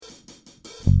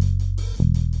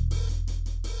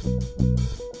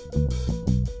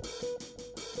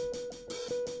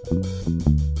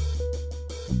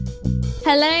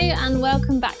Hello and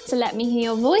welcome back to Let Me Hear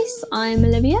Your Voice. I'm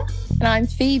Olivia. And I'm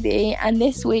Phoebe, and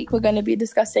this week we're going to be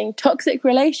discussing toxic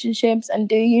relationships and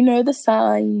do you know the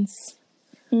signs?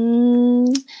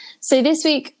 So this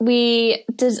week we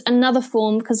did another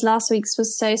form because last week's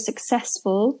was so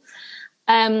successful,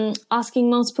 asking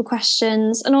multiple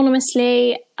questions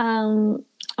anonymously,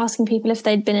 asking people if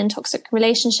they'd been in toxic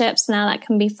relationships. Now that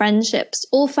can be friendships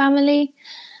or family,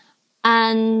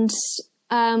 and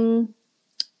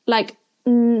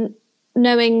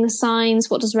knowing the signs.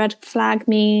 What does red flag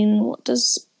mean? What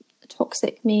does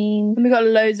toxic mean? And we got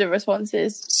loads of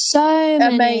responses. So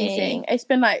many. Amazing. It's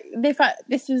been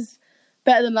this is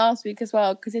better than last week as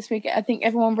well, because this week I think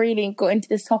everyone really got into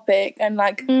this topic and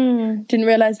didn't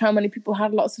realise how many people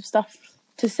had lots of stuff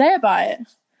to say about it.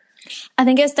 I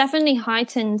think it's definitely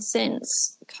heightened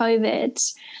since COVID.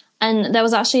 And there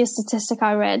was actually a statistic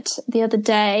I read the other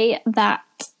day that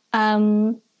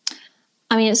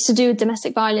it's to do with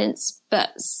domestic violence,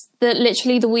 but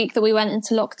literally the week that we went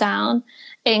into lockdown,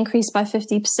 it increased by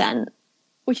 50%.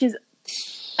 Which is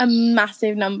a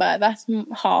massive number. That's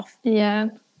half. Yeah.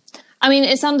 I mean,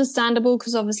 it's understandable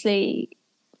because obviously,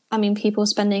 people are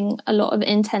spending a lot of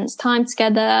intense time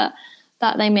together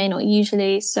that they may not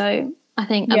usually. So I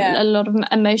think a lot of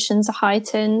emotions are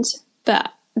heightened,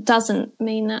 but it doesn't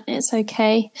mean that it's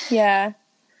okay. Yeah.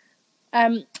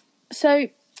 So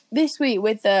this week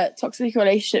with the toxic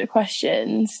relationship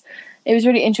questions, it was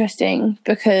really interesting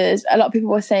because a lot of people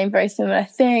were saying very similar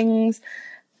things.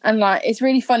 And it's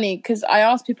really funny because I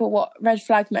asked people what red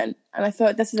flag meant. And I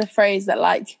thought this is a phrase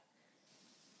that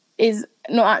is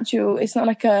not actual. It's not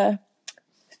like a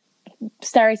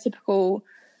stereotypical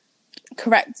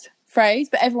correct phrase,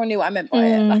 but everyone knew what I meant by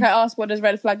it. I asked, what does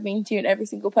red flag mean to you? And every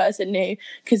single person knew,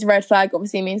 because red flag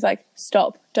obviously means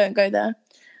stop, don't go there.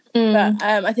 But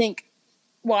I think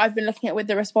what I've been looking at with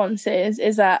the responses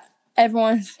is that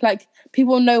everyone's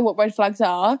people know what red flags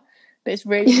are, but it's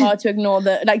really hard to ignore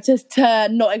them, just to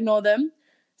not ignore them.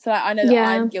 So I know that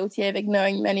I'm guilty of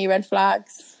ignoring many red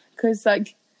flags because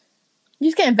you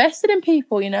just get invested in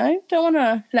people, don't want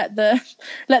to let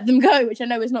them go, which I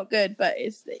know is not good, but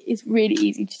it's really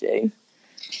easy to do.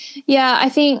 Yeah, I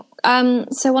think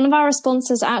so one of our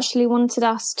responses actually wanted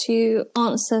us to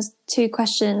answer 2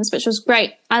 questions, which was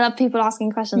great. I love people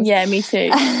asking questions. Yeah, me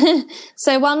too.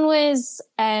 So one was,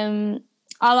 I'll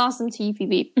ask them to you,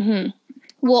 Phoebe. Mm-hmm.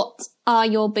 What are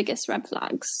your biggest red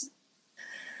flags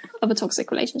of a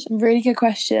toxic relationship? Really good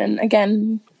question.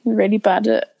 Again, really bad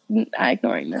at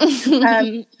ignoring them.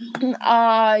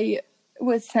 I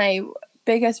would say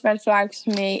biggest red flags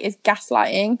for me is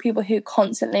gaslighting. People who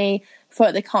constantly feel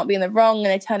like they can't be in the wrong and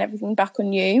they turn everything back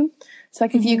on you. So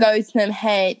if you go to them,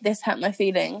 hey, this hurt my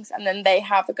feelings, and then they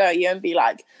have a go at you and be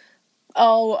like,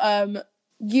 I'm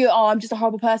just a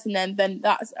horrible person, then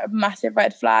that's a massive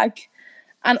red flag.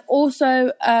 And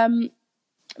also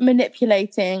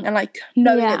manipulating and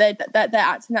knowing that they're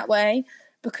acting that way,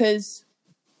 because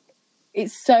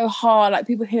it's so hard.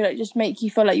 People who just make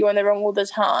you feel like you're in the wrong all the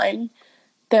time.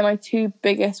 They're my 2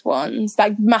 biggest ones,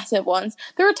 massive ones.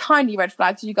 There are tiny red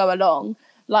flags as you go along.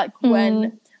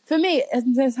 When, for me, it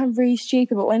doesn't sound really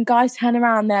stupid, but when guys turn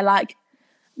around, they're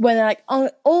oh,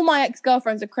 all my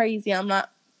ex-girlfriends are crazy. I'm like,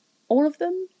 all of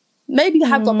them? Maybe they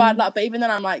have got bad luck, but even then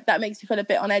I'm that makes me feel a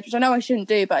bit on edge, which I know I shouldn't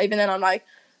do, but even then I'm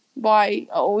why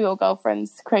are all your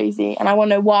girlfriends crazy? And I want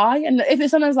to know why. And if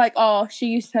it's someone's oh, she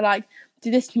used to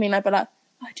do this to me, and I'd be I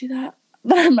do that.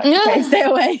 But I'm okay, stay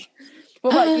away.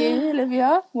 What about you,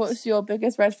 Olivia? What's your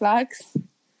biggest red flags?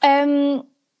 I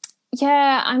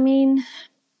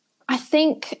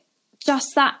think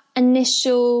just that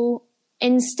initial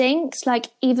instinct,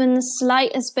 even the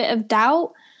slightest bit of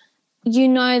doubt,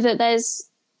 that there's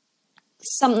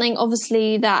something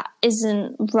obviously that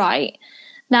isn't right.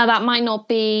 Now, that might not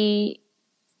be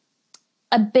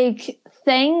a big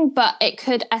thing, but it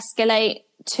could escalate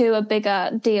to a bigger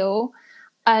deal.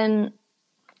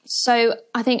 So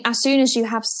I think as soon as you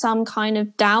have some kind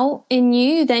of doubt in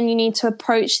you, then you need to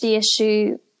approach the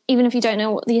issue. Even if you don't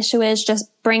know what the issue is,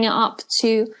 just bring it up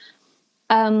to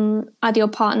either your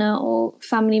partner or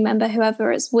family member,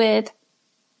 whoever it's with.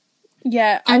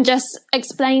 Yeah. And just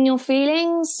explain your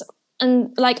feelings.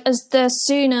 And as the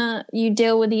sooner you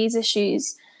deal with these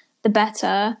issues, the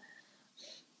better.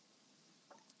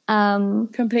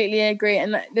 Completely agree.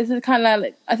 And this is kind of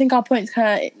I think our points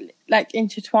kind of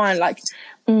intertwine.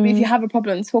 If you have a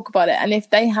problem, talk about it. And if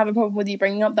they have a problem with you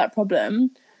bringing up that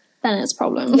problem, then it's a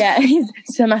problem. Yeah,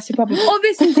 it's a massive problem.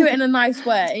 Obviously do it in a nice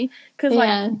way, because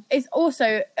like it's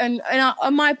also, and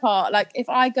on my part, like if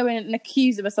I go in and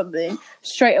accuse him of something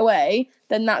straight away,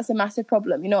 then that's a massive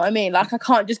problem, you know what I mean? Like I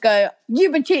can't just go,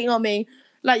 you've been cheating on me.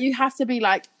 Like you have to be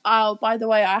like, oh, by the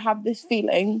way, I have this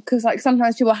feeling, because like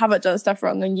sometimes people haven't done stuff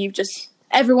wrong and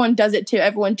everyone does it too,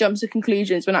 everyone jumps to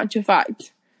conclusions when actual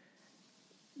fact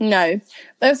no.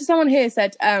 There was someone here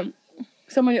said,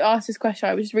 someone who asked this question,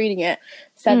 I was just reading it,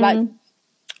 said like,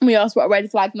 we asked what a red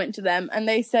flag meant to them, and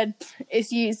they said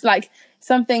it's used like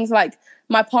some things like,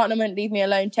 my partner wouldn't leave me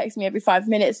alone, text me every 5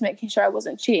 minutes, making sure I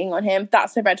wasn't cheating on him.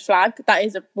 That's a red flag. That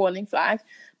is a warning flag.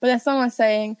 But there's someone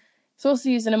saying it's also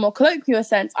used in a more colloquial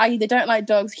sense, i.e. they don't like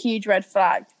dogs, huge red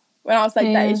flag. When I was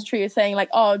like, that is true, saying like,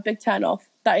 oh, big turn off.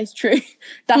 That is true.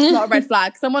 That's not a red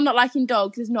flag. Someone not liking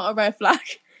dogs is not a red flag.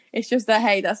 It's just that,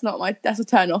 hey, that's a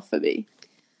turn off for me.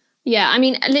 Yeah, I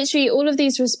mean, literally all of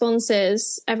these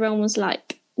responses, everyone was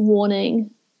like,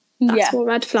 warning. That's what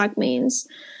red flag means.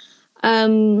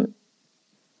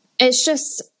 It's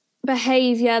just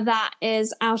behaviour that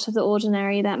is out of the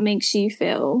ordinary that makes you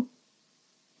feel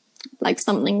like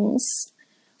something's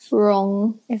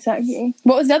wrong. Exactly.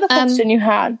 What was the other question you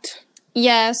had?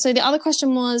 Yeah, so the other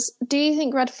question was, do you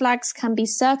think red flags can be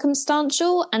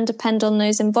circumstantial and depend on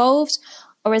those involved?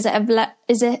 Or is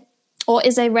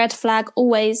a red flag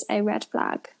always a red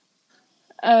flag?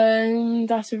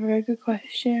 That's a very good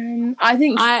question. I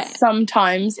think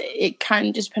sometimes it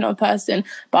can just depend on a person,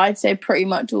 but I'd say pretty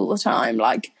much all the time.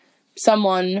 Like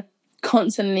someone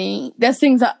constantly, there's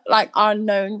things that like are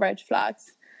known red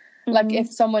flags. Like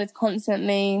if someone is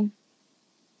constantly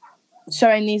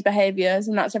showing these behaviours,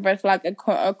 and that's a red flag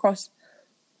across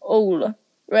all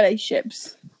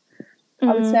relationships,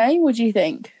 I would say. What do you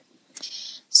think?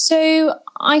 So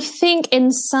I think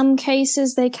in some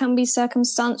cases they can be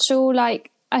circumstantial.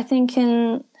 Like I think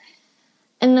in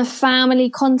the family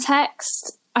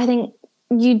context, I think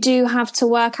you do have to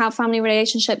work out family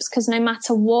relationships, because no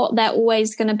matter what, they're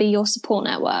always going to be your support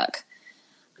network.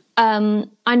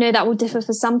 I know that will differ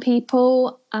for some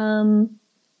people,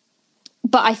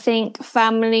 but I think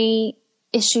family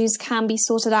issues can be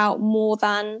sorted out more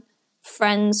than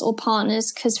friends or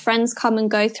partners, because friends come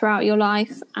and go throughout your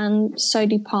life, and so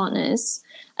do partners,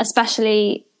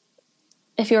 especially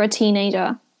if you're a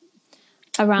teenager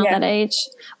around that age,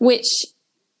 which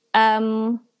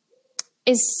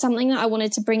is something that I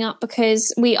wanted to bring up,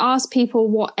 because we asked people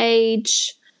what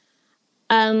age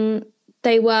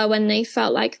they were when they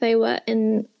felt like they were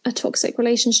in a toxic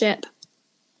relationship,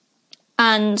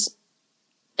 and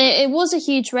it was a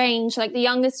huge range. Like the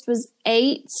youngest was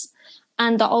 8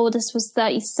 and the oldest was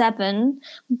 37,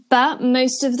 but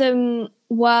most of them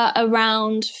were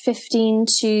around 15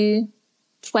 to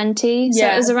 20. So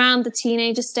it was around the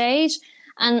teenager stage.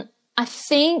 And I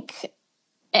think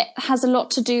it has a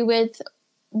lot to do with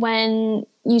when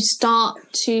you start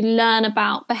to learn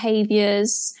about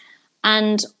behaviours.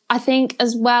 And I think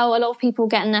as well, a lot of people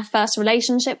get in their first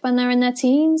relationship when they're in their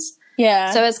teens.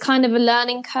 Yeah. So it's kind of a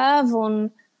learning curve on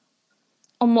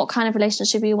what kind of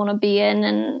relationship you want to be in,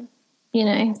 and you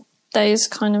know, those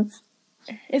kind of...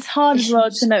 It's hard as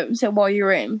well to know while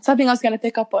you're in. Something I was going to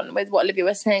pick up on with what Olivia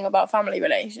was saying about family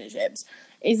relationships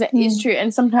is that it's true.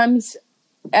 And sometimes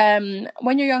when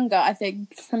you're younger, I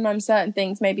think sometimes certain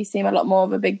things maybe seem a lot more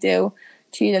of a big deal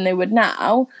to you than they would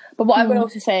now. But what I would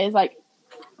also say is, like,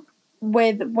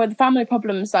 with family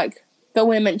problems, like that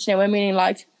we're mentioning, we're meaning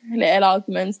like little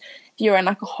arguments. If you're in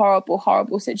like a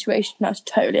horrible situation, that's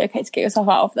totally okay to get yourself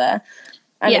out of there.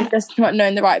 And it's just not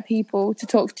knowing the right people to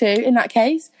talk to in that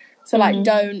case. So like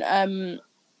don't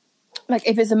like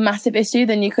if it's a massive issue,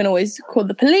 then you can always call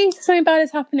the police if something bad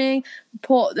is happening,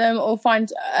 report them, or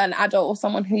find an adult or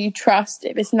someone who you trust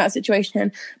if it's in that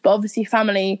situation. But obviously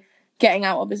family getting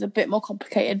out of is a bit more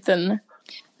complicated than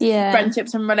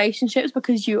friendships and relationships,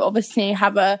 because you obviously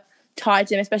have a tie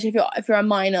to them, especially if you're a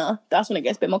minor. That's when it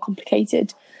gets a bit more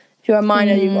complicated. If you're a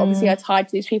minor, you obviously are tied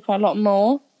to these people a lot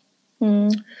more.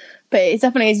 But it's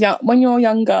definitely when you're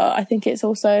younger, I think it's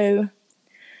also,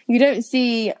 you don't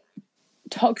see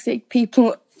toxic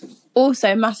people.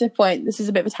 Also, massive point, this is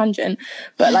a bit of a tangent,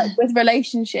 but like with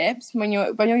relationships, when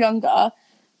you're younger,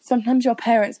 sometimes your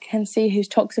parents can see who's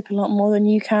toxic a lot more than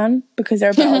you can, because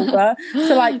they're a bit older.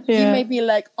 So like you may be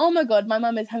like, oh my god, my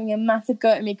mum is having a massive go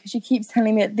at me because she keeps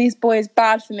telling me that this boy is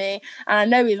bad for me and I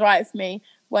know he's right for me,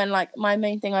 when like my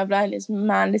main thing I've learned is,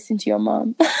 man, listen to your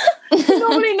mum. She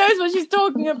normally knows what she's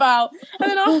talking about. And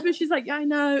then after she's like, yeah, I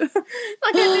know.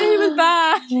 Like I knew he was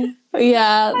bad.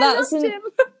 Yeah,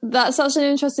 that's such an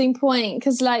interesting point,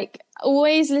 because like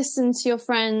always listen to your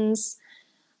friends.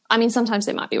 I mean, sometimes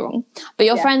they might be wrong, but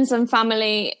your friends and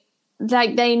family,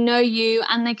 like they know you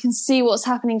and they can see what's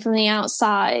happening from the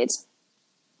outside.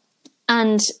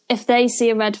 And if they see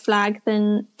a red flag,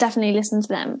 then definitely listen to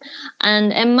them.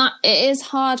 And it is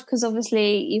hard because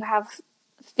obviously you have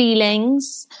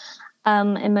feelings,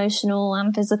 emotional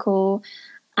and physical,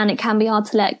 and it can be hard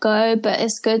to let go, but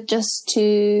it's good just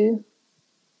to,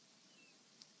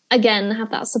 again,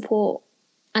 have that support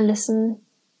and listen.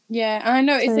 Yeah, and I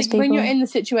know it's like when you're in the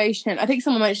situation, I think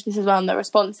someone mentioned this as well in the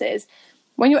responses,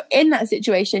 when you're in that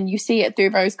situation, you see it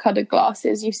through rose-coloured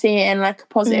glasses, you see it in like a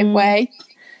positive way.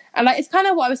 And like, it's kind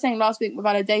of what I was saying last week with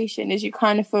validation, is you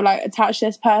kind of feel like attached to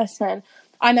this person.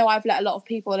 I know I've let a lot of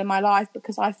people in my life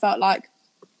because I felt like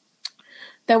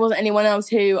there wasn't anyone else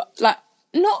who, like,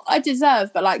 not I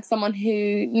deserve, but like someone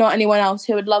who, not anyone else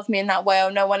who would love me in that way,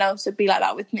 or no one else would be like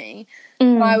that with me.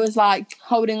 And I was like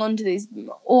holding on to these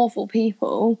awful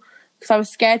people because I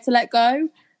was scared to let go.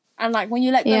 And like when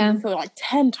you let go, you feel like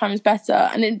 10 times better.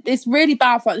 And it's really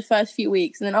bad for like the first few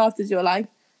weeks. And then afterwards you're like,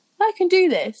 I can do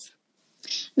this.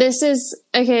 This is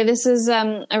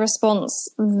a response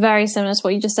very similar to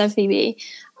what you just said, Phoebe.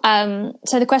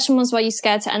 So the question was, were you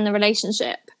scared to end the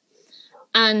relationship?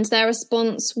 And their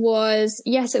response was,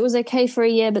 yes, it was okay for a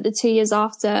year, but the 2 years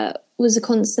after was a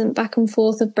constant back and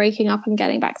forth of breaking up and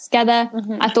getting back together.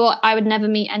 I thought I would never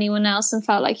meet anyone else and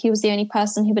felt like he was the only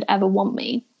person who would ever want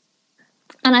me.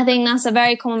 And I think that's a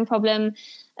very common problem,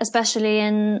 especially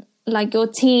in like your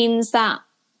teens, that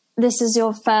this is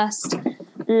your first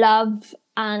love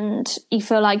and you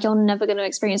feel like you're never going to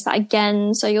experience that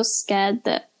again. So you're scared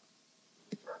that,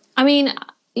 I mean,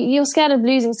 you're scared of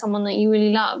losing someone that you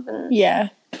really love. And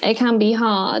it can be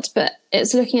hard, but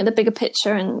it's looking at the bigger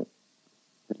picture and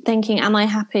thinking, am I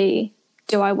happy?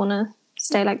 Do I want to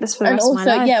stay like this for the rest of my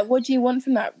life? And also, what do you want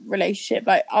from that relationship?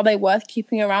 Like, are they worth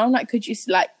keeping around? Like, could you,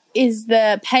 like, is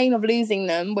the pain of losing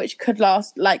them, which could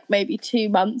last like maybe 2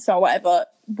 months or whatever,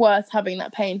 worth having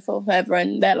that pain for forever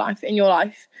in their life, in your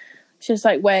life? It's just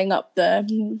like weighing up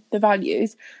the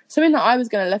values. Something that I was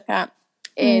going to look at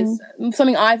is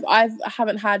something I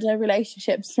haven't had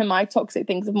relationships, and my toxic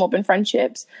things have more been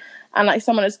friendships. And like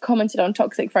someone has commented on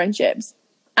toxic friendships,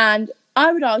 and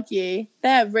I would argue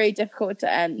they're really difficult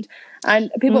to end.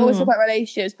 And people always talk about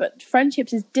relationships, but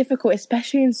friendships is difficult,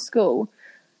 especially in school.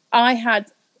 I had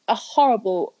a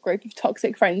horrible group of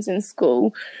toxic friends in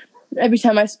school. Every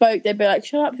time I spoke, they'd be like,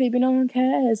 shut up, Phoebe, no one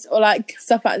cares, or like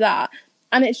stuff like that.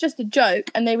 And it's just a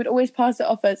joke, and they would always pass it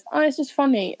off as, oh, it's just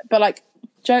funny. But like,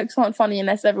 jokes aren't funny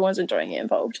unless everyone's enjoying it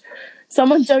involved.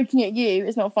 Someone joking at you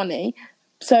is not funny.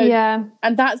 So,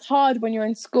 and that's hard when you're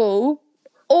in school,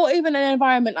 or even in an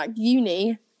environment like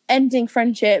uni. Ending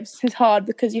friendships is hard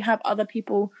because you have other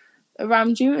people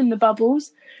around you in the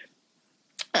bubbles.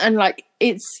 And like,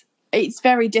 it's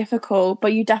very difficult,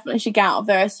 but you definitely should get out of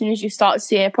there as soon as you start to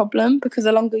see a problem, because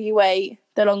the longer you wait,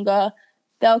 the longer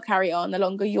they'll carry on, the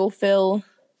longer you'll feel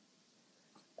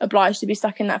obliged to be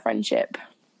stuck in that friendship.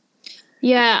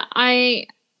 Yeah, I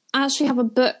actually have a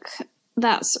book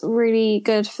that's really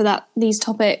good for these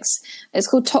topics. It's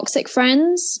called Toxic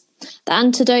Friends: The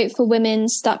Antidote for Women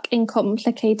Stuck in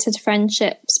Complicated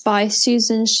Friendships by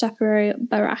Susan Shapiro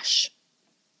Barash.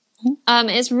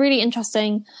 It's really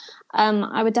interesting.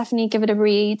 I would definitely give it a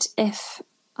read if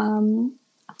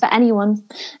for anyone.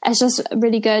 It's just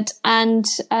really good. And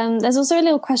there's also a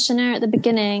little questionnaire at the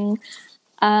beginning,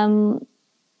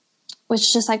 which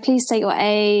is just like, please state your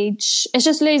age. It's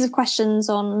just loads of questions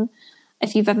on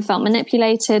if you've ever felt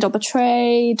manipulated or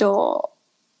betrayed, or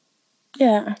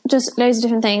just loads of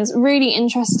different things. Really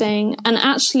interesting. And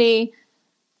actually,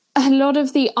 a lot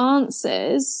of the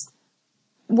answers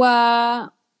were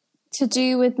to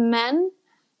do with men.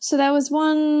 So there was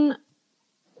one,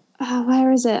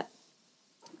 where is it?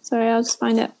 Sorry, I'll just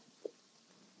find it.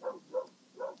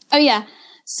 Oh yeah.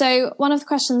 So one of the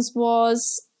questions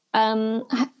was,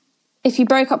 if you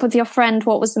broke up with your friend,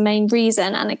 what was the main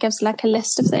reason? And it gives like a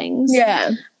list of things.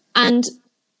 Yeah. And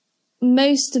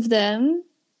most of them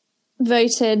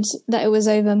voted that it was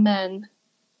over men.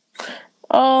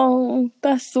 Oh,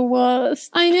 that's the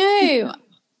worst. I know.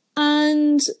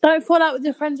 And don't fall out with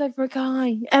your friends over a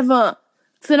guy, ever.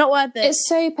 They're not worth it. It's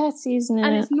so petty, isn't it?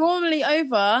 And it's normally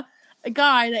over a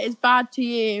guy that is bad to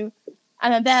you,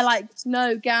 and then they're like,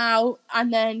 no, gal,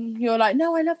 and then you're like,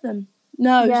 no, I love them.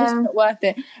 No, it's just not worth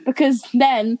it. Because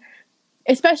then,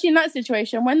 especially in that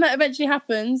situation, when that eventually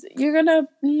happens, you're gonna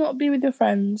not be with your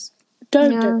friends.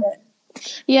 Don't do it.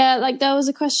 Yeah, like there was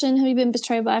a question, have you been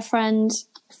betrayed by a friend?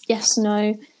 Yes,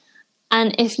 no.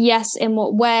 And if yes, in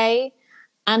what way?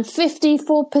 And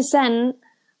 54%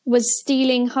 was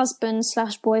stealing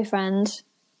husband/boyfriend.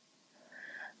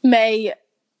 Mate,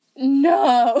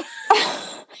 no.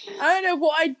 I don't know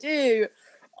what I'd do.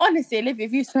 Honestly, Olivia,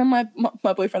 if you saw my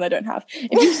boyfriend I don't have,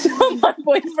 if you saw my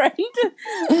boyfriend,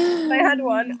 if I had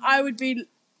one, I would be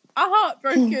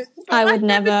heartbroken. I would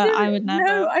never.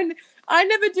 No, I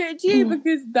never do it to you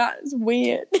because that's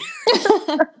weird.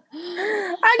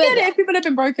 I get it if people have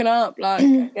been broken up, like,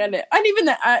 I get it. And even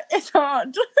that, it's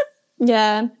hard.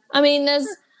 Yeah. I mean,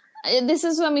 this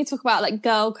is when we talk about, like,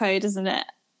 girl code, isn't it?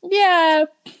 Yeah.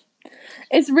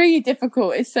 It's really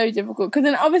difficult. It's so difficult. Because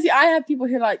then, obviously, I have people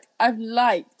who, like, I've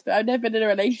liked, but I've never been in a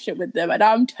relationship with them, and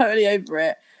I'm totally over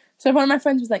it. So if one of my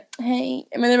friends was like, hey,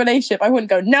 I'm in a relationship, I wouldn't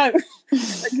go, no. Like,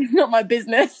 it's not my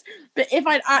business. But if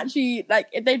I'd actually, like,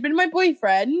 if they'd been my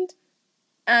boyfriend,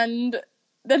 and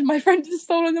then my friend had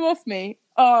stolen them off me,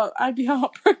 I'd be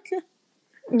heartbroken.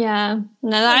 Yeah. No,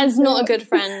 that is not a good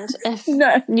friend if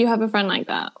you have a friend like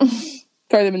that.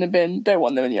 Throw them in the bin. Don't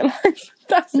want them in your life.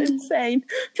 That's insane.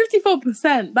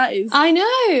 54%. That is... I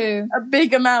know. A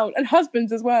big amount. And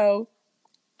husbands as well.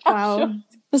 Wow.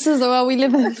 This is the world we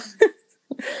live in.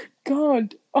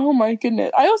 God. Oh my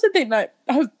goodness. I also think, like,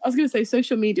 I was going to say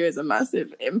social media is a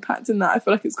massive impact in that. I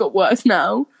feel like it's got worse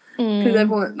now. Because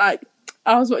everyone, like...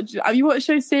 have you watched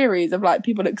those series of, like,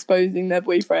 people exposing their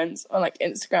boyfriends on, like,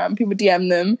 Instagram? People DM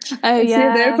them. Oh,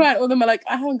 yeah. They're quite, all of them are like,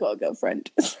 I haven't got a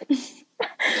girlfriend.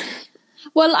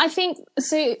 Well, I think,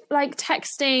 so, like,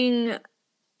 texting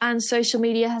and social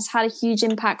media has had a huge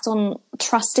impact on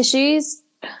trust issues.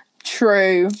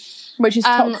 True. Which is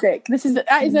toxic.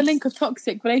 That is a link of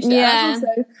toxic relationship. Yeah. And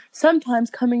also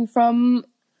sometimes coming from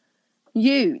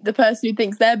you, the person who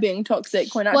thinks they're being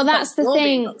toxic. Well, that's the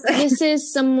thing. This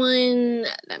is someone,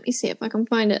 let me see if I can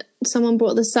find it. Someone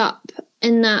brought this up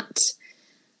in that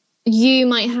you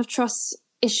might have trust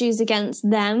issues against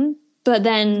them, but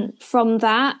then from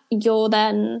that, you're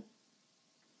then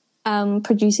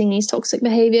producing these toxic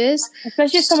behaviours.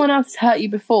 Especially if someone else has hurt you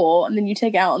before and then you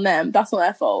take it out on them, that's not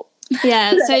their fault.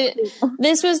 Yeah, so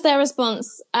this was their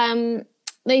response.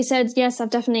 They said, yes, I've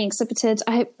definitely exhibited,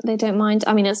 I hope they don't mind,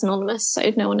 I mean, it's anonymous, so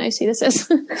no one knows who this is.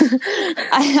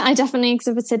 I definitely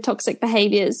exhibited toxic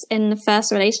behaviours in the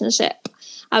first relationship.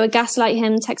 I would gaslight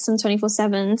him, text him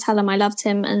 24/7, tell him I loved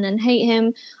him, and then hate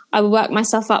him. I would work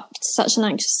myself up to such an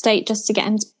anxious state just to get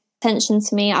him to pay attention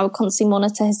to me. I would constantly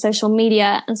monitor his social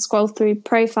media and scroll through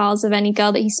profiles of any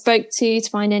girl that he spoke to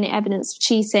find any evidence of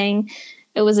cheating.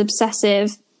 It was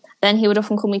obsessive. Then he would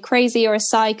often call me crazy or a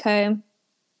psycho.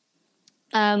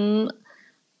 And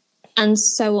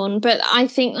so on. But I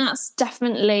think that's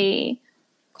definitely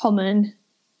common.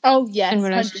 Oh, yes,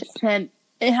 100%.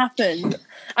 It happened.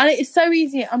 And it's so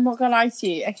easy, I'm not gonna lie to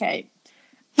you, okay.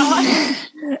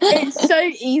 It's so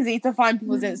easy to find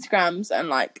people's Instagrams and,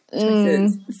 like,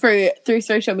 Twitters through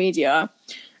social media.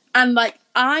 And, like,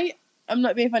 I'm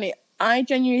not being funny, I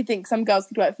genuinely think some girls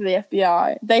could work for the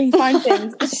FBI. They find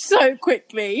things so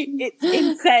quickly. It's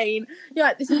insane. You're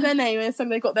like, this is their name, and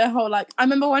suddenly they've got their whole, like... I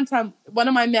remember one time, one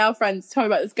of my male friends told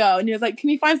me about this girl, and he was like, can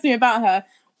you find something about her?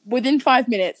 Within 5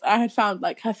 minutes, I had found,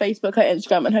 like, her Facebook, her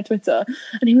Instagram, and her Twitter.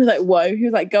 And he was like, whoa. He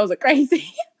was like, girls are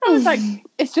crazy. I was like,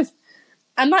 it's just...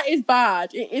 And that is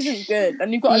bad. It isn't good.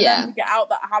 And you've got to learn to get out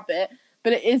that habit.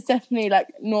 But it is definitely, like,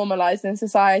 normalised in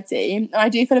society. And I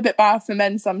do feel a bit bad for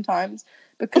men sometimes.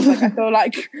 Because, like, I feel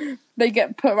like they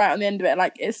get put right on the end of it.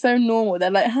 Like, it's so normal.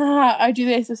 They're like, I do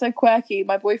this. It's so quirky.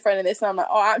 My boyfriend and this. And I'm like,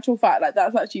 oh, actual fact, like,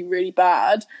 that's actually really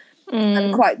bad.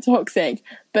 And quite toxic.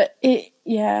 But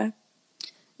yeah.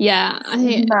 Yeah. I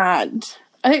think... mad.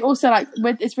 I think also, like,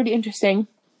 it's really interesting.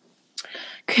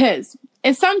 Because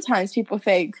sometimes people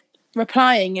think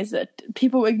replying is that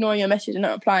people ignoring your message and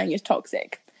not replying is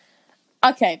toxic.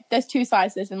 Okay, there's two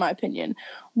sides to this in my opinion.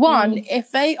 One,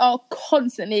 if they are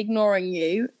constantly ignoring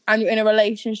you and you're in a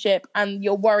relationship and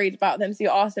you're worried about them, so you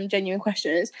ask them genuine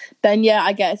questions, then yeah,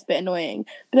 I get it's a bit annoying.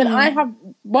 But then I have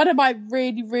one of my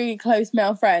really, really close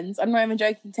male friends, I'm not even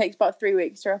joking, takes about 3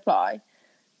 weeks to reply.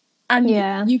 And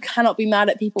you cannot be mad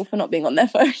at people for not being on their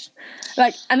phone.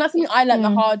 Like, and that's something I learned the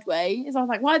hard way, is I was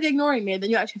like, why are they ignoring me? And then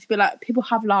you actually have to be like, people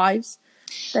have lives.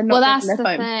 They're not that's on their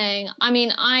phone. thing. I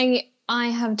mean, I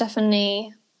have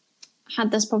definitely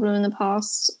had this problem in the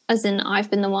past, as in I've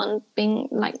been the one being,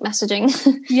 like, messaging.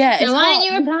 Yeah, it's why aren't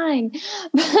you replying?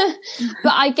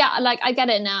 But I get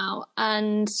it now.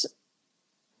 And,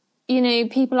 you know,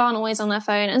 people aren't always on their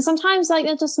phone. And sometimes, like,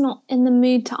 they're just not in the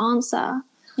mood to answer.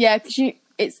 Yeah,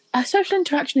 because a social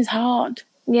interaction is hard.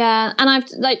 Yeah, and I've,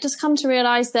 like, just come to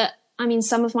realise that, I mean,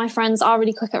 some of my friends are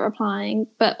really quick at replying,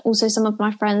 but also some of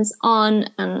my friends aren't,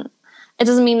 and it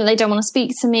doesn't mean that they don't want to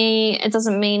speak to me. It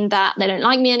doesn't mean that they don't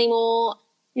like me anymore.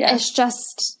 Yeah. It's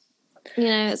just, you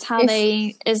know,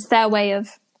 it's their way of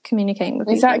communicating with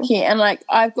people. Exactly. And like,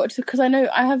 I've got to, because I know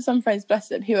I have some friends, bless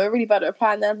them, who are really bad at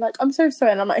replying. They're like, I'm so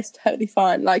sorry, and I'm like, it's totally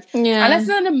fine. Like, unless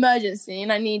it's an emergency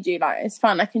and I need you, like, it's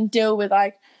fine. I can deal with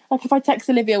like if I text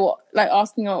Olivia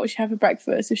asking her what she have for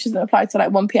breakfast, if she doesn't reply to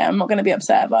like 1 p.m, I'm not going to be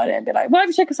upset about it and be like, why have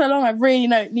you taken so long? I really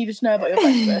needed to know about your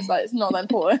breakfast. Like, it's not that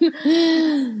important.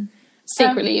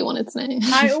 Secretly, you wanted to know.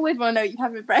 I always want to know what you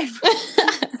have for breakfast.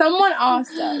 Someone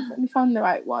asked us, let me find the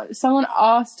right one. Someone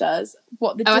asked us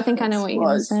what the difference I think I know what you're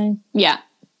going to say. Yeah.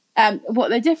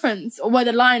 What the difference, or where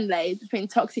the line lays between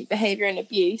toxic behaviour and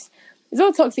abuse. Is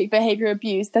all toxic behaviour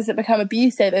abuse? Does it become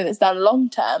abusive if it's done long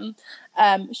term?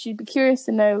 She'd be curious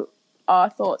to know our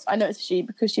thoughts. I know it's a she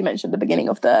because she mentioned at the beginning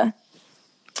of the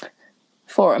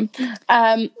forum.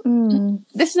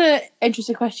 This is an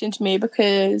interesting question to me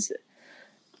because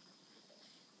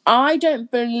I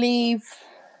don't believe...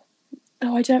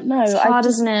 Oh, I don't know. It's hard,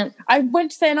 isn't it? I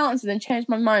went to say an answer then changed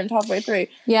my mind halfway through.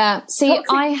 Yeah. See,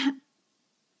 toxic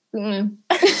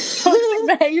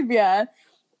behaviour,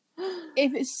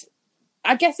 if it's...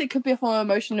 I guess it could be a form of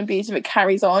emotional abuse if it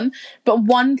carries on. But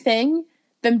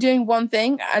them doing one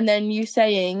thing and then you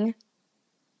saying,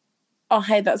 oh,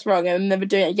 hey, that's wrong, and never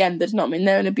doing it again, does not mean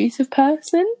they're an abusive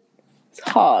person. It's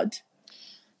hard.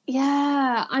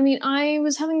 Yeah. I mean, I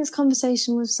was having this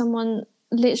conversation with someone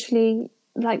literally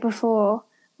like before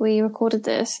we recorded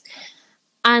this,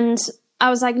 and I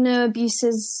was like, no, abuse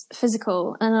is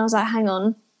physical. And I was like, hang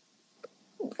on,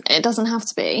 it doesn't have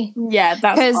to be. Yeah,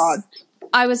 that's hard.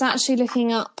 I was actually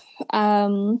looking up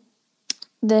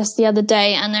this the other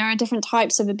day, and there are different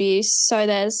types of abuse. So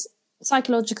there's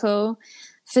psychological,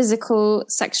 physical,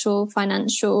 sexual,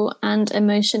 financial, and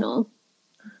emotional.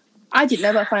 I didn't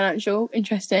know about financial.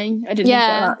 Interesting. I didn't know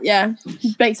about that. Yeah.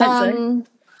 Makes sense though.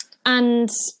 And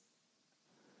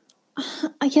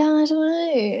I don't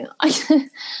know.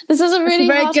 This is a really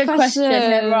hard good question.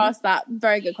 Never asked that.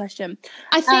 Very good question.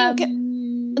 I think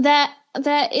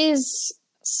there is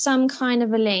some kind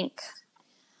of a link.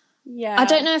 Yeah. I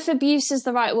don't know if abuse is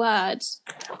the right word.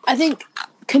 I think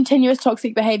continuous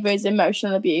toxic behaviour is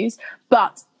emotional abuse,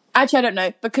 but actually I don't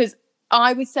know, because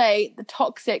I would say the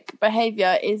toxic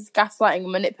behaviour is gaslighting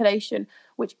and manipulation,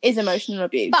 which is emotional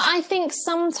abuse. But I think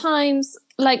sometimes,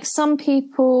 like, some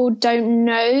people don't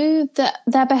know that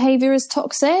their behaviour is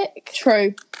toxic.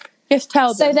 True. Just tell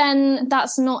them. So then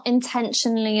that's not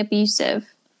intentionally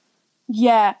abusive.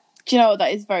 Yeah. Do you know what?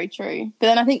 That is very true. But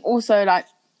then I think also, like,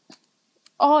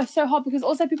 it's so hard because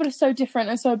also people are so different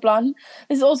and so blunt.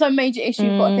 This is also a major issue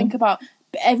you've got to think about.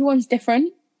 But everyone's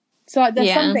different. So, like,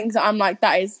 there's some things that I'm like,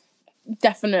 that is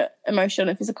definite emotional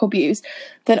and physical abuse.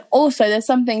 Then also there's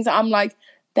some things that I'm like,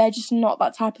 they're just not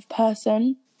that type of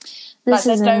person. This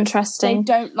is interesting.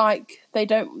 They're not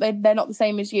the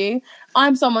same as you.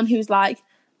 I'm someone who's like,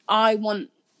 I'm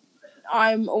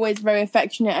always very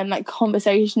affectionate and like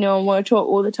conversational and want to talk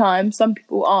all the time. Some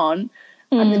people aren't,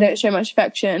 and they don't show much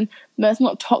affection. But it's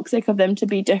not toxic of them to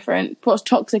be different. What's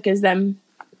toxic is them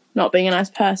not being a nice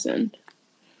person.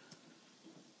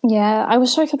 Yeah, I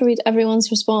wish I could read everyone's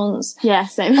response. Yeah,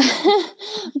 same.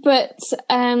 But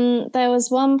there was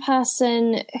one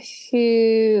person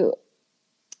who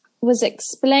was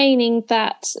explaining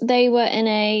that they were in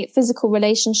a physical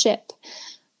relationship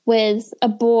with a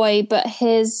boy, but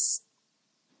his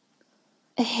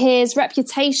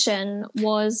reputation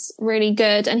was really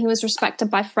good and he was respected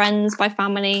by friends, by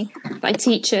family, by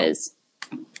teachers.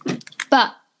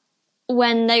 But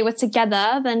when they were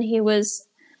together, then he was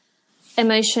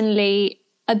emotionally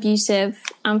abusive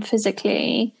and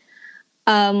physically,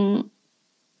 and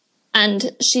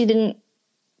she didn't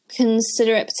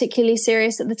consider it particularly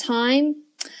serious at the time,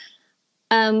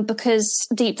 because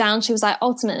deep down she was like,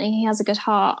 ultimately he has a good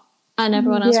heart and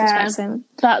everyone else respects him.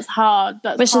 That's hard.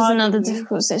 Which is another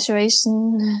difficult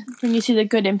situation when you see the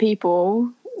good in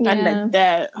people. And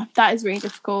that is really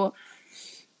difficult.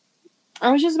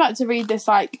 I was just about to read this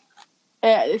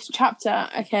this chapter.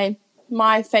 Okay,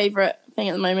 my favourite thing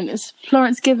at the moment is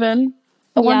Florence Given,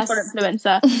 a wonderful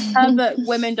influencer. Her book,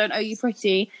 Women Don't Owe You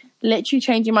Pretty, literally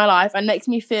changing my life and makes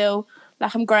me feel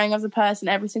like I'm growing as a person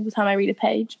every single time I read a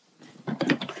page.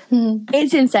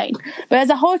 It's insane. But there's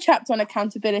a whole chapter on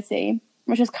accountability,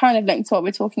 which is kind of linked to what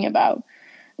we're talking about.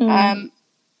 And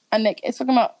it's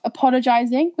talking about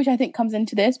apologising, which I think comes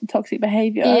into this with toxic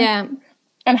behaviour. Yeah.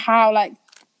 And how, like,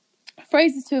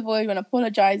 phrases to avoid when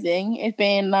apologising is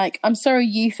being like, I'm sorry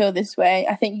you feel this way.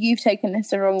 I think you've taken this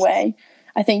the wrong way.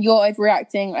 I think you're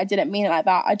overreacting. I didn't mean it like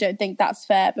that. I don't think that's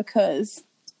fair because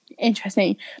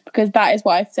that is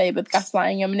what I say with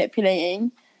gaslighting and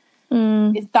manipulating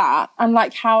is that. And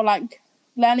like how, like,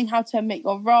 learning how to admit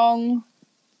you're wrong,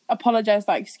 apologise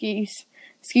like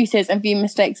excuses and view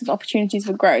mistakes as opportunities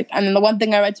for growth. And then the one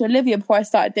thing I read to Olivia before I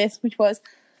started this, which was,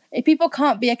 if people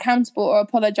can't be accountable or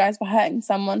apologise for hurting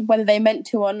someone, whether they meant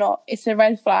to or not, it's a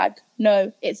red flag.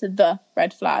 No, it's the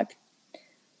red flag.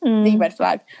 The red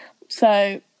flag.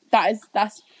 So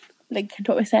that's linked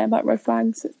to what we're saying about red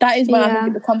flags. That is when I think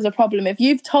it becomes a problem. If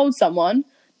you've told someone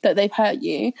that they've hurt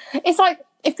you, it's like,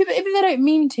 if they don't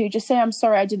mean to, just say, I'm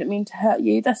sorry, I didn't mean to hurt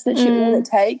you. That's literally all it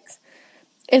takes.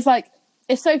 It's like,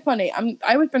 it's so funny. I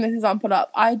always bring this example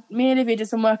up. Me and Olivia did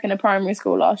some work in a primary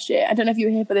school last year. I don't know if you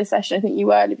were here for this session. I think you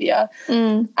were, Olivia.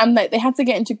 And they had to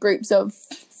get into groups of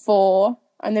 4,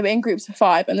 and they were in groups of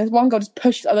 5. And there's one girl just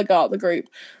pushed the other girl out of the group.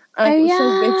 And it was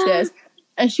so vicious.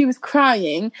 And she was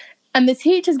crying. And the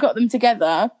teachers got them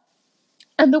together.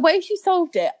 And the way she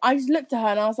solved it, I just looked at her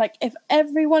and I was like, if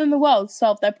everyone in the world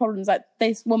solved their problems like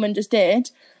this woman just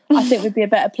did, I think we'd be a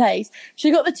better place.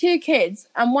 She got the 2 kids,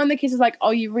 and one of the kids was like,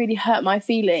 oh, you really hurt my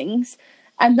feelings.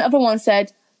 And the other one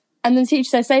said, and the teacher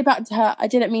said, say back to her, I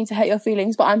didn't mean to hurt your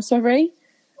feelings, but I'm sorry.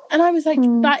 And I was like,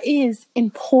 that is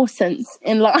importance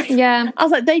in life. Yeah. I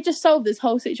was like, they just solved this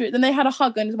whole situation. Then they had a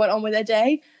hug and just went on with their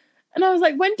day. And I was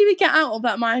like, when do we get out of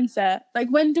that mindset? Like,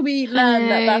 when do we learn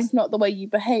that that's not the way you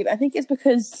behave? I think it's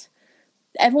because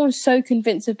everyone's so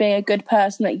convinced of being a good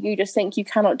person that you just think you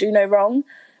cannot do no wrong.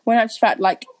 When in actual fact,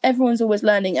 like, everyone's always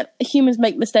learning, and humans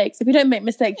make mistakes. If you don't make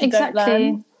mistakes, you don't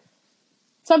learn.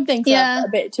 Some things are a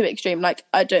bit too extreme. Like,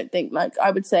 I don't think, like,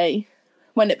 I would say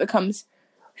when it becomes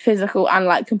physical and,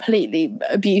 like, completely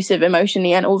abusive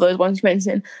emotionally and all those ones you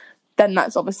mentioned, then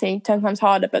that's obviously 10 times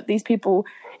harder. But these people,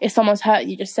 if someone's hurt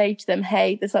you, just say to them,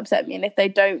 hey, this upset me. And if they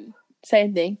don't say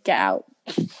anything, get out.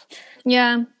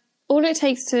 Yeah. All it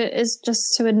takes is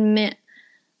just to admit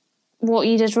what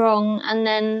you did wrong, and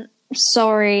then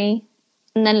sorry,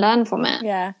 and then learn from it.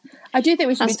 Yeah. I do think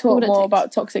we should be taught more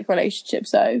about toxic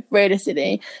relationships, though,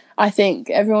 realistically. I think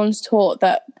everyone's taught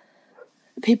that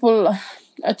people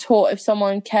are taught if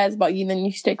someone cares about you, then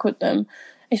you stick with them.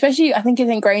 Especially, I think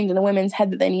it's ingrained in the women's head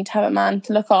that they need to have a man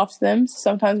to look after them. So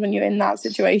sometimes when you're in that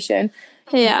situation,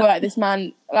 you feel like this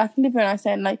man, like Olivia and I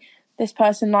saying, like, this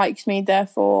person likes me,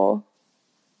 therefore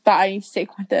that I need to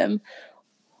stick with them.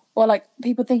 Or, like,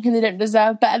 people thinking they don't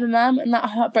deserve better than them, and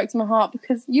that breaks my heart,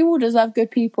 because you all deserve good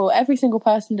people. Every single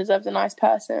person deserves a nice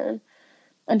person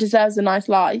and deserves a nice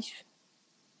life.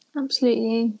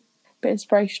 Absolutely. Bit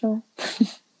inspirational.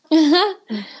 I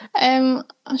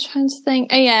was trying to think.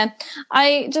 Oh, yeah.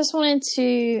 I just wanted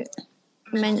to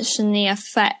mention the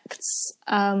effects,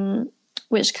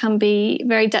 which can be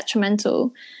very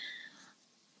detrimental.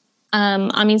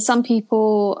 I mean, some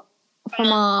people from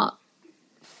our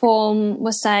form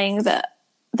were saying that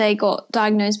they got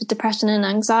diagnosed with depression and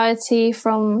anxiety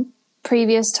from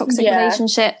previous toxic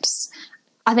relationships.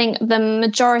 I think the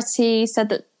majority said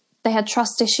that they had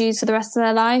trust issues for the rest of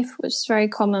their life, which is very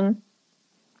common.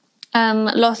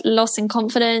 Loss in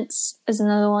confidence is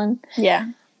another one. Yeah.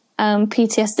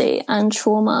 PTSD and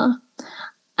trauma.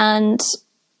 And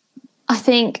I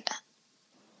think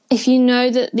if you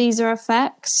know that these are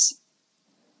effects,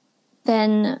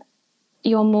 then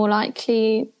you're more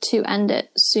likely to end it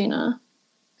sooner.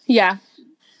 Yeah.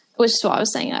 Which is what I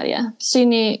was saying earlier.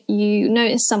 Sooner you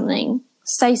notice something,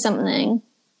 say something.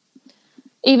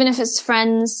 Even if it's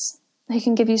friends who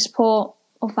can give you support,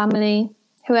 or family,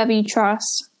 whoever you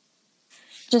trust.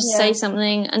 Just say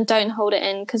something and don't hold it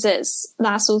in, because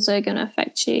that's also going to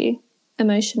affect you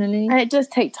emotionally. And it does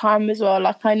take time as well.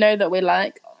 Like, I know that we're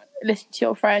like, listen to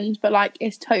your friends, but like,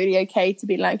 it's totally okay to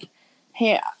be like,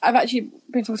 here, I've actually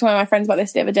been talking to one of my friends about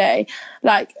this the other day.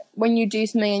 Like, when you do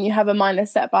something and you have a minor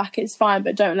setback, it's fine,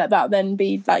 but don't let that then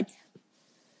be like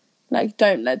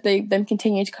don't let them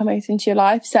continue to come into your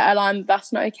life. Set a line,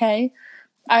 that's not okay.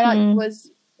 I was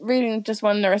reading just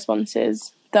one of the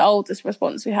responses, the oldest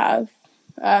response we have,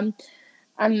 and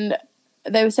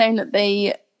they were saying that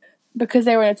because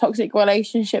they were in a toxic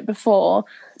relationship before,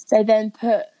 they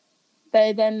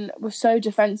then were so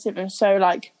defensive and so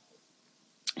like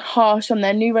harsh on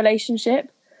their new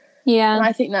relationship. Yeah. And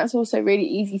I think that's also really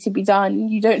easy to be done.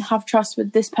 You don't have trust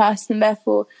with this person,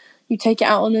 therefore you take it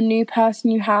out on the new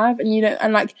person you have, and you don't,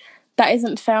 and like, that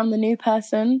isn't fair on the new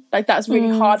person. Like, that's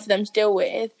really hard for them to deal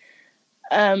with,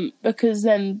 because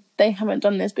then they haven't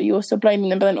done this, but you're still blaming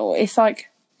them. But then it's like,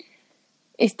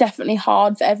 it's definitely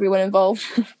hard for everyone involved.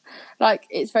 Like,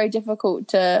 it's very difficult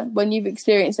to, when you've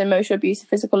experienced emotional abuse,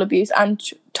 physical abuse and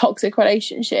toxic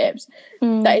relationships,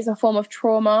 that is a form of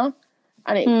trauma,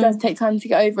 and it does take time to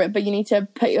get over it, but you need to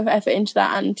put your effort into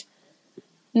that and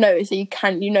know that you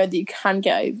can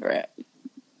get over it.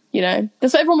 You know,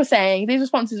 that's what everyone was saying. These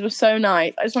responses were so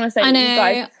nice. I just want to say, you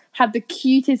guys had the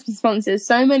cutest responses.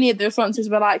 So many of the responses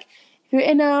were like, if you're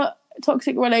in a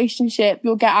toxic relationship,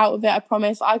 you'll get out of it, I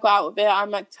promise. I got out of it, I'm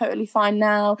like totally fine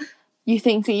now. You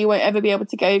think that you won't ever be able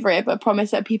to go over it, but I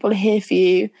promise that people are here for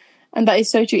you. And that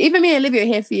is so true. Even me and Olivia are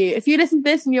here for you. If you listen to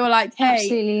this and you're like, hey,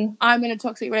 absolutely, I'm in a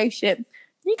toxic relationship,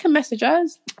 you can message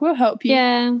us. We'll help you.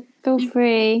 Yeah, feel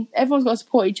free. Everyone's got to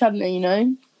support each other, you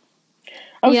know?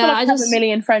 I feel like I have a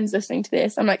million friends listening to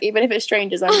this. I'm like, even if it's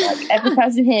strangers, I'm like, every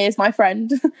person here is my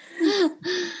friend.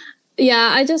 Yeah,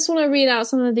 I just want to read out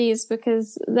some of these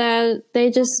because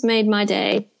they just made my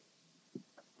day.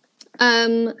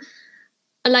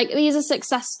 Like, these are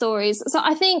success stories. So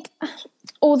I think,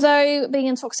 although being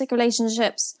in toxic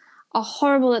relationships are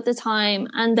horrible at the time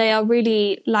and they are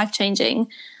really life-changing,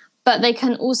 but they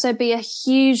can also be a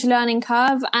huge learning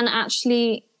curve and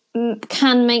actually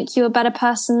can make you a better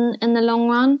person in the long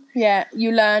run. Yeah,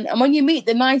 you learn. And when you meet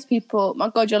the nice people, my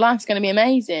God, your life's going to be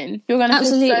amazing. You're going to feel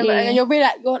so much. And you're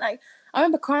like, I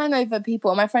remember crying over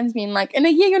people and my friends being like, in a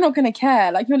year, you're not going to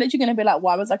care. Like, you're literally going to be like,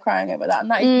 why was I crying over that?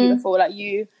 And that is beautiful. Like,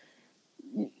 you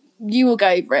will go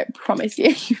over it, promise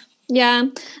you. Yeah,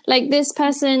 like this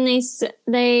person, they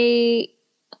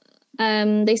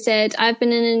said, I've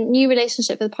been in a new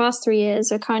relationship for the past 3 years.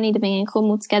 We're currently living in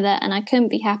Cornwall together and I couldn't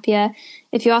be happier.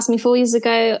 If you asked me 4 years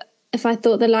ago if I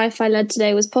thought the life I led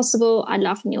today was possible, I'd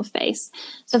laugh in your face.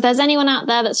 So if there's anyone out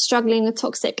there that's struggling with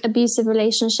toxic, abusive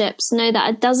relationships, know that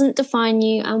it doesn't define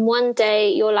you and one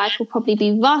day your life will probably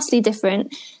be vastly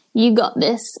different. You got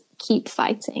this. Keep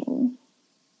fighting.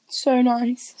 So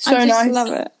nice. So I just nice. love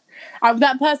it.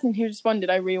 That person who responded,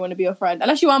 I really want to be your friend.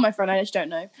 Unless you are my friend, I just don't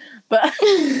know. But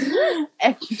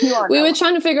if you are, we were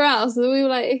trying to figure out, so we were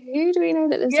like, who do we know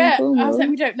that lives in Cornwall? I was like,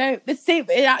 we don't know.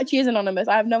 It actually is anonymous.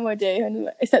 I have no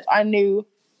idea. Except I knew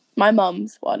my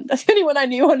mum's one. That's the only one I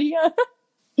knew on here.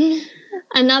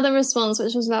 Another response,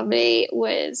 which was lovely,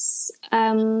 was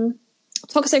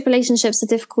toxic relationships are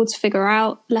difficult to figure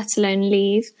out, let alone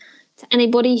leave. To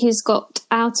anybody who's got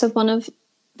out of one of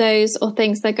those or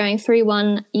thinks they're going through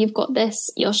one, you've got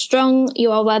this. You're strong.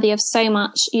 You are worthy of so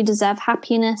much. You deserve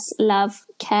happiness, love,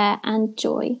 care, and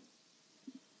joy.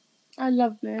 I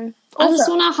love this. I just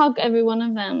want to hug every one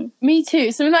of them. Me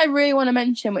too. Something that I really want to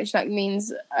mention, which like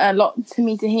means a lot to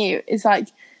me to hear, is like,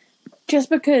 just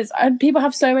because people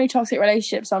have so many toxic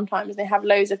relationships, sometimes they have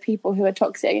loads of people who are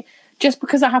toxic. Just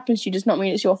because that happens to you does not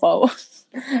mean it's your fault.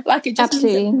 Like, it just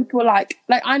means that people like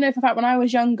I know for a fact when I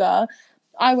was younger,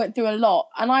 I went through a lot,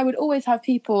 and I would always have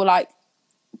people like,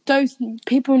 those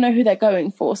people know who they're going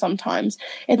for sometimes.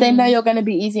 If they know you're going to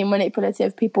be easy and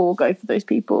manipulative, people will go for those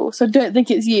people. So don't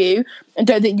think it's you, and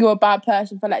don't think you're a bad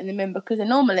person for letting them in, because it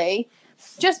normally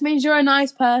just means you're a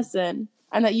nice person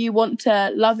and that you want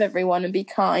to love everyone and be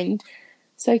kind.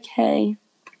 It's okay.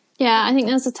 Yeah, I think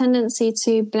there's a tendency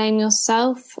to blame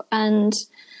yourself, and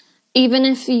even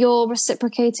if you're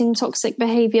reciprocating toxic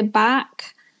behaviour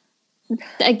back,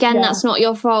 again, that's not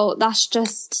your fault. That's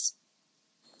just,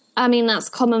 I mean, that's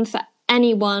common for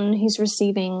anyone who's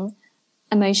receiving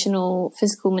emotional,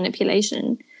 physical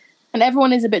manipulation. And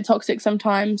everyone is a bit toxic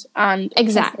sometimes. And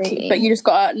exactly. But you just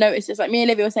got to notice this. Like me and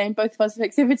Olivia were saying, both of us have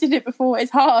exhibited it before.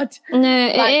 It's hard. No,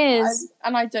 it is.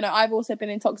 I don't know. I've also been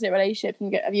in toxic relationships.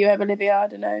 Have you ever, Olivia? I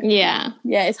don't know. Yeah.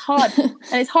 Yeah, it's hard. And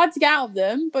it's hard to get out of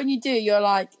them. But when you do, you're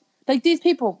like these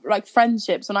people, like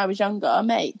friendships when I was younger,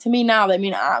 mate, to me now they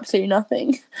mean absolutely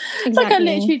nothing.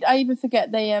 Exactly. I even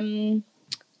forget they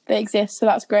exist, so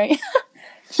that's great.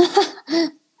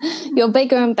 You're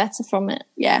bigger and better from it.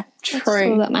 Yeah, true.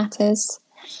 That's all that matters.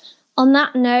 On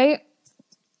that note,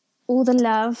 all the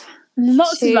love.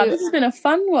 Lots of love. This has been a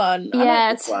fun one. Yeah. I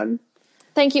like this one.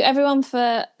 Thank you everyone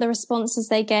for the responses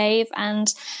they gave, and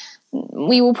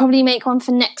we will probably make one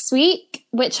for next week,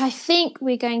 which I think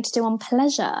we're going to do on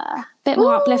pleasure. A bit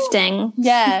more uplifting.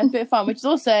 Yeah, a bit fun, which is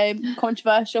also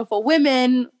controversial for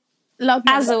women. Love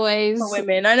as always for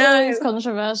women. I know it's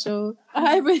controversial.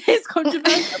 It's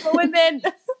controversial for women.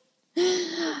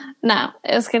 No,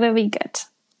 it's gonna be good.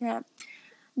 Yeah.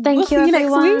 Thank you,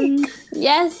 everyone. Next week.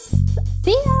 Yes.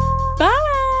 See ya. Bye.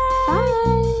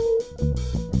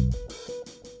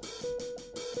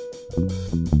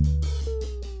 Bye.